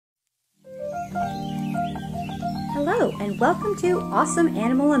Hello and welcome to Awesome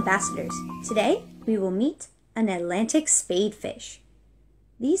Animal Ambassadors. Today we will meet an Atlantic spadefish.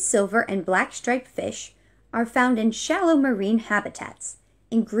 These silver and black striped fish are found in shallow marine habitats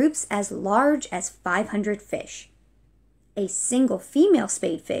in groups as large as 500 fish. A single female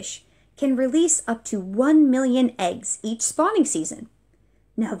spadefish can release up to 1 million eggs each spawning season.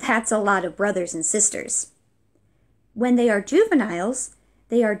 Now that's a lot of brothers and sisters. When they are juveniles,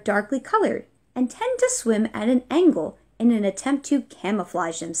 they are darkly colored and tend to swim at an angle in an attempt to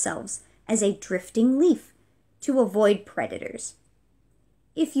camouflage themselves as a drifting leaf to avoid predators.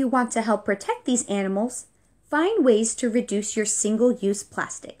 If you want to help protect these animals, find ways to reduce your single-use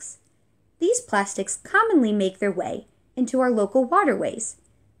plastics. These plastics commonly make their way into our local waterways,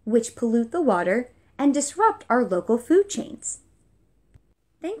 which pollute the water and disrupt our local food chains.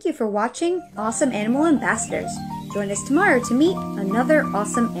 Thank you for watching Awesome Animal Ambassadors. Join us tomorrow to meet another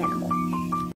awesome animal.